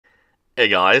Hey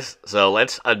guys, so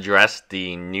let's address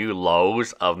the new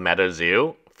lows of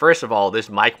MetaZoo. First of all, this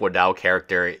Mike Waddell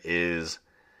character is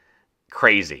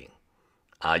crazy.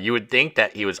 You would think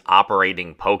that he was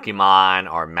operating Pokemon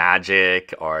or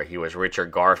Magic or he was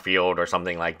Richard Garfield or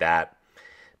something like that,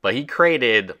 but he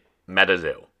created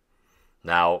MetaZoo.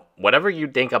 Now, whatever you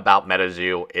think about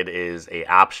MetaZoo, it is a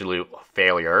absolute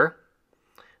failure.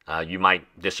 You might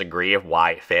disagree of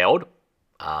why it failed.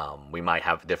 We might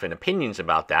have different opinions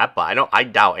about that, but I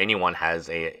doubt anyone has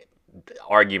a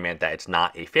argument that it's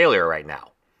not a failure right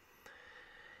now.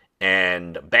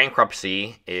 And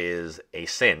bankruptcy is a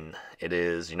sin. It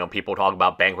is, people talk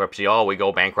about bankruptcy. Oh, we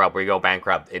go bankrupt, we go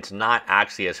bankrupt. It's not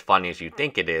actually as funny as you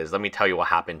think it is. Let me tell you what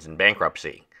happens in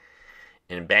bankruptcy.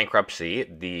 In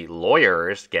bankruptcy, the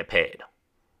lawyers get paid.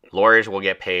 Lawyers will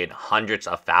get paid hundreds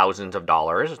of thousands of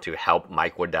dollars to help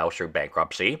Mike Waddell through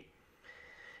bankruptcy.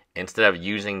 Instead of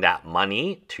using that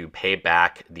money to pay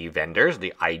back the vendors,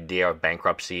 the idea of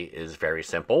bankruptcy is very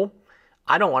simple.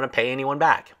 I don't want to pay anyone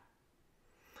back.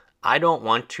 I don't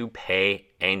want to pay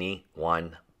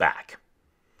anyone back.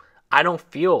 I don't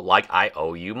feel like I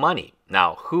owe you money.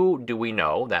 Now, who do we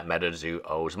know that MetaZoo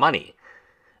owes money?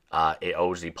 It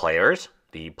owes the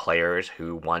players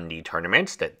who won the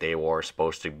tournaments that they were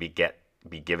supposed to be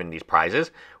given these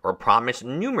prizes, were promised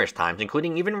numerous times,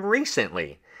 including even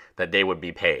recently, that they would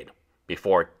be paid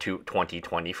before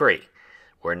 2023.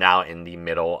 We're now in the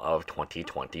middle of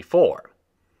 2024.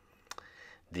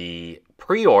 The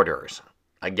pre-orders,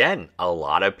 again, a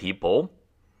lot of people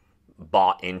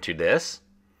bought into this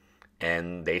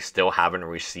and they still haven't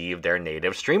received their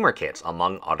native streamer kits,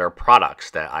 among other products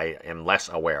that I am less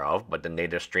aware of, but the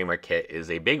native streamer kit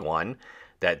is a big one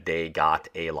that they got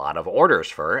a lot of orders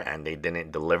for and they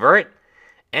didn't deliver it,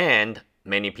 and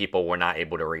many people were not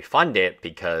able to refund it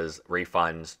because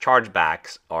refunds,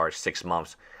 chargebacks are 6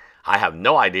 months. I have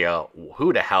no idea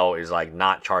who the hell is like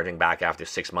not charging back after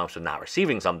 6 months of not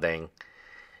receiving something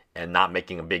and not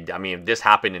making a big. I mean, if this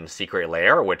happened in Secret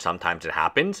Lair, which sometimes it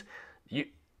happens, you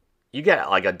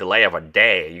get like a delay of a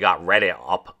day. You got Reddit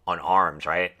up on arms,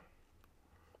 right?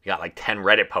 You got like 10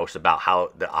 Reddit posts about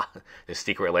how the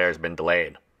Secret Lair has been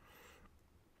delayed.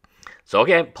 So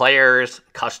okay, players,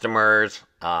 customers,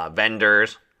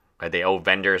 vendors, right? They owe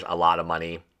vendors a lot of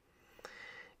money.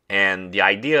 And the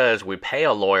idea is we pay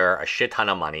a lawyer a shit ton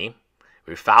of money.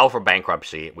 We file for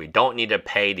bankruptcy. We don't need to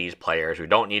pay these players. We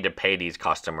don't need to pay these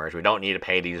customers. We don't need to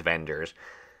pay these vendors.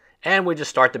 And we just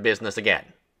start the business again.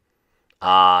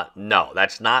 No,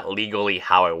 that's not legally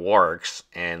how it works.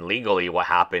 And legally what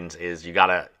happens is you got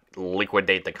to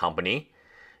liquidate the company.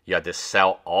 You have to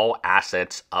sell all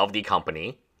assets of the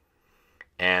company.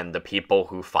 And the people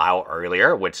who file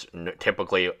earlier, which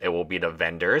typically it will be the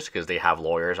vendors because they have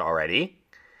lawyers already,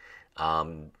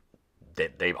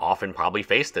 they've often probably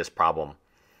faced this problem.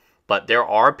 But there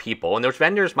are people, and those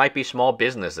vendors might be small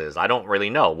businesses. I don't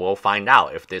really know. We'll find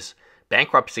out if this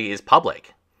bankruptcy is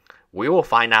public. We will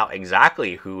find out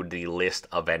exactly who the list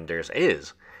of vendors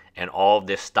is. And all of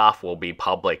this stuff will be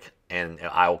public, and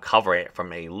I will cover it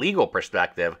from a legal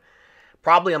perspective,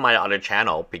 probably on my other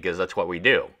channel, because that's what we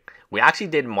do. We actually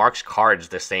did Mark's Cards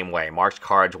the same way. Mark's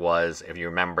Cards was, if you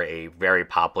remember, a very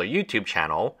popular YouTube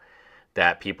channel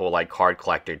that people like Card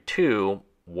Collector 2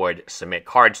 would submit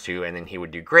cards to, and then he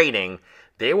would do grading.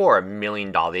 They were $1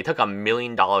 million. They took $1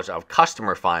 million of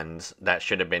customer funds that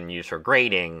should have been used for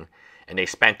grading, and they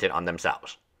spent it on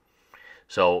themselves.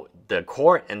 So the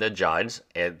court and the judge,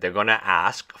 they're going to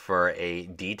ask for a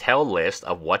detailed list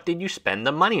of what did you spend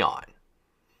the money on.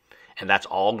 And that's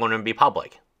all going to be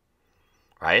public,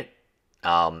 right?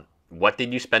 What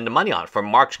did you spend the money on? For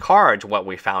Mark's Cards, what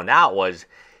we found out was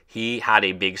he had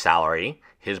a big salary.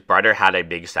 His brother had a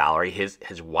big salary.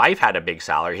 His wife had a big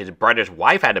salary. His brother's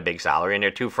wife had a big salary, and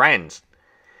they're two friends.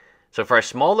 So for a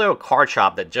small little card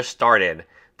shop that just started,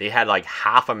 they had like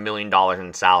 $500,000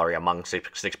 in salary among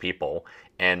six people.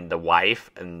 And the wife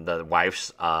and the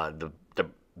wife's,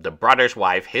 the brother's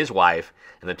wife, his wife,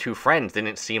 and the two friends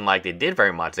didn't seem like they did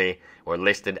very much. They were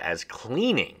listed as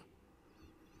cleaning.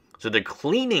 So the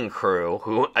cleaning crew,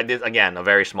 who, again, a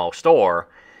very small store,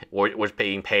 was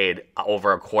being paid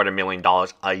over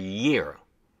 $250,000 a year.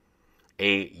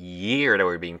 A year they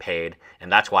were being paid,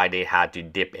 and that's why they had to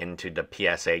dip into the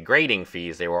PSA grading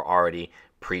fees. They were already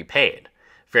prepaid.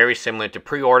 Very similar to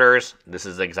pre-orders. This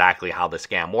is exactly how the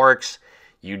scam works.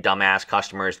 You dumbass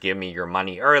customers give me your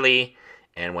money early,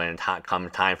 and when it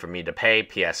comes time for me to pay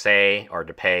PSA or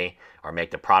to pay or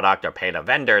make the product or pay the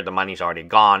vendor, the money's already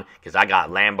gone because I got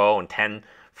Lambo and 10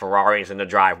 Ferraris in the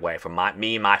driveway for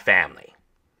me and my family.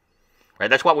 Right?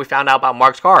 That's what we found out about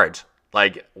Mark's Cards.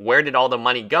 Like, where did all the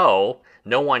money go?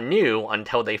 no one knew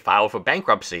until they filed for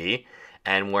bankruptcy,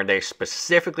 and where they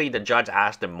specifically, the judge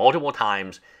asked them multiple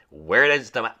times, where is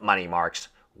the money, Marks?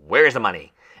 Where's the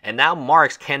money? And now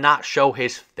Marks cannot show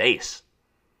his face.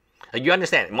 Like, you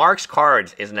understand, Marks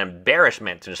Cards is an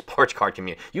embarrassment to the sports card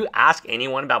community. You ask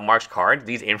anyone about Marks Cards,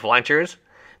 these influencers,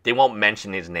 they won't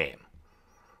mention his name,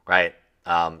 right?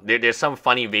 There's some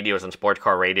funny videos on sports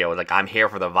card radio, like, I'm here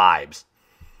for the vibes,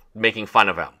 making fun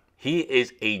of him. He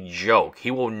is a joke.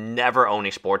 He will never own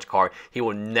a sports card. He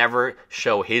will never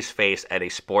show his face at a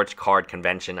sports card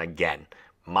convention again.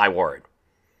 My word.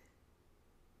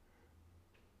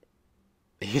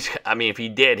 If he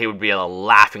did, he would be a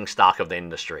laughing stock of the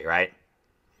industry, right?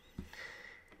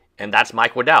 And that's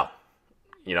Mike Waddell.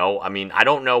 I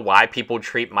don't know why people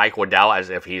treat Mike Waddell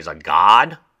as if he's a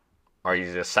god or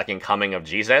he's the second coming of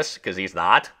Jesus, because he's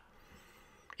not.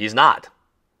 He's not.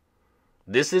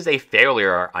 This is a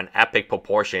failure on epic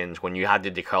proportions when you have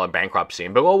to declare bankruptcy.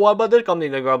 But what about this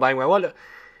company declare bankruptcy?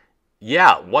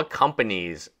 Yeah, what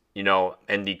companies, in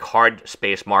the card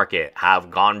space market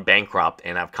have gone bankrupt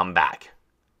and have come back?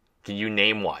 Can you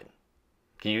name one?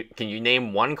 Can you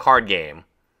name one card game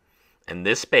in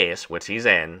this space, which he's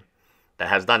in, that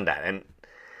has done that?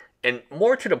 And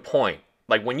more to the point,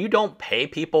 like, when you don't pay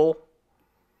people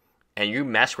and you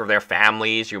mess with their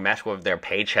families, you mess with their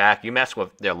paycheck, you mess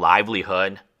with their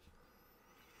livelihood,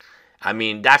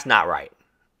 that's not right.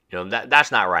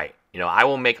 That's not right. I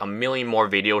will make a million more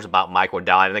videos about Mike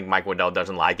Waddell. I think Mike Waddell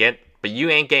doesn't like it, but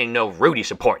you ain't getting no Rudy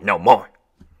support no more.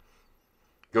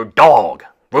 Your dog,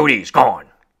 Rudy's gone.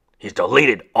 He's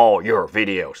deleted all your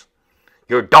videos.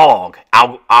 Your dog,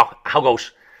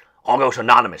 Algos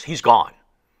Anonymous, he's gone.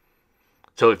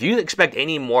 So if you expect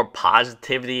any more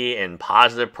positivity and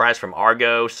positive press from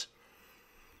Argos,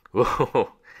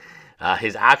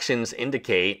 his actions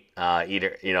indicate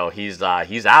either he's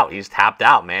out, he's tapped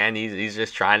out, man. He's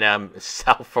just trying to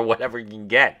sell for whatever he can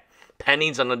get.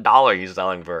 Pennies on the dollar he's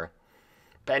selling for.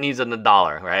 Pennies on the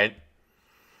dollar, right?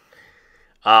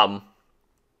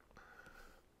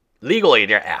 Legally,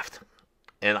 they're effed.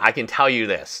 And I can tell you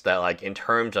this, that, like, in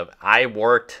terms of, I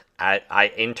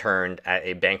interned at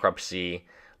a bankruptcy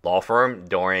law firm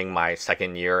during my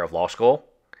second year of law school.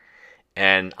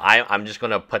 And I'm just going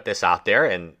to put this out there,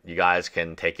 and you guys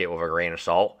can take it with a grain of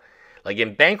salt. Like,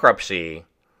 in bankruptcy,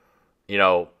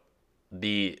 the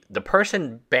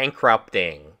person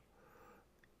bankrupting,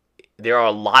 there are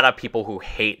a lot of people who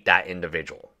hate that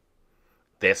individual.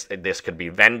 This could be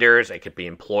vendors, it could be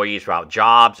employees without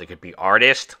jobs, it could be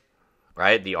artists,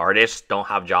 right? The artists don't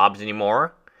have jobs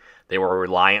anymore. They were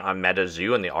reliant on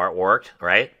MetaZoo and the artwork,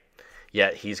 right?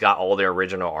 Yet he's got all their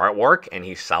original artwork and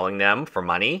he's selling them for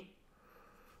money,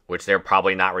 which they're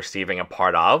probably not receiving a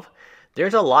part of.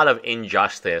 There's a lot of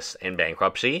injustice in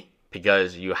bankruptcy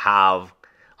because you have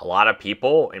a lot of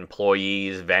people,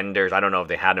 employees, vendors, I don't know if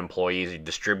they had employees,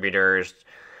 distributors,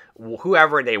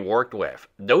 whoever they worked with,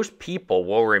 those people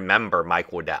will remember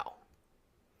Mike Waddell.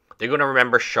 They're going to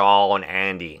remember Shaw and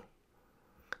Andy.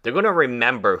 They're going to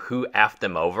remember who effed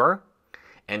them over,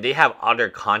 and they have other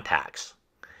contacts.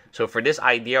 So for this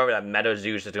idea that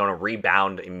MetaZoo is going to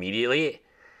rebound immediately,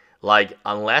 like,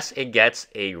 unless it gets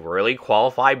a really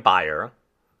qualified buyer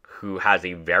who has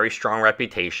a very strong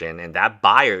reputation, and that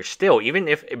buyer still, even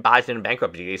if it buys in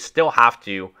bankruptcy, they still have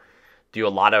to do a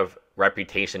lot of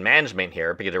reputation management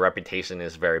here because the reputation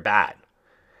is very bad.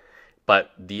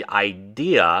 But the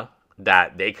idea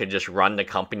that they could just run the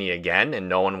company again and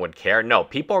no one would care, no,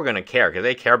 people are going to care because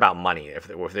they care about money. If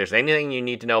there's anything you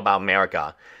need to know about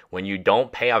America, when you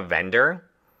don't pay a vendor,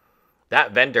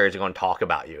 that vendor is going to talk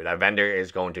about you. That vendor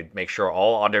is going to make sure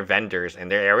all other vendors in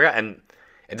their area, and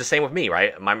it's the same with me,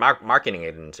 right? My marketing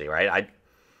agency, right?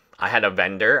 I had a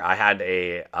vendor, I had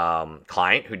a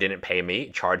client who didn't pay me,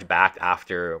 charged back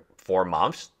after 4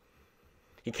 months.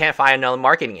 He can't find another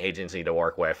marketing agency to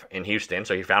work with in Houston,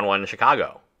 so he found one in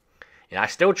Chicago. And I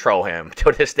still troll him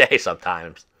to this day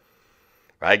sometimes,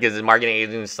 right? Because his marketing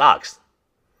agency sucks.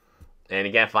 And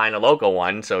he can't find a local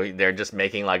one, so they're just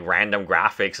making, like, random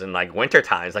graphics in, like, winter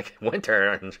times, like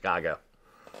winter in Chicago.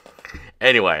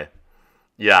 Anyway,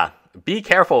 yeah, be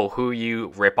careful who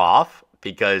you rip off,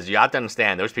 because you have to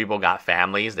understand those people got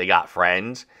families, they got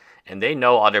friends, and they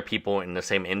know other people in the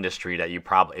same industry that you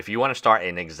probably, if you want to start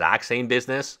an exact same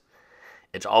business,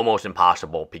 it's almost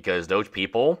impossible because those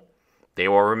people, they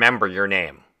will remember your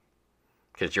name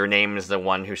because your name is the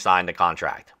one who signed the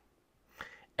contract.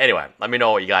 Anyway, let me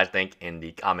know what you guys think in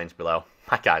the comments below.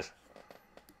 Bye, guys.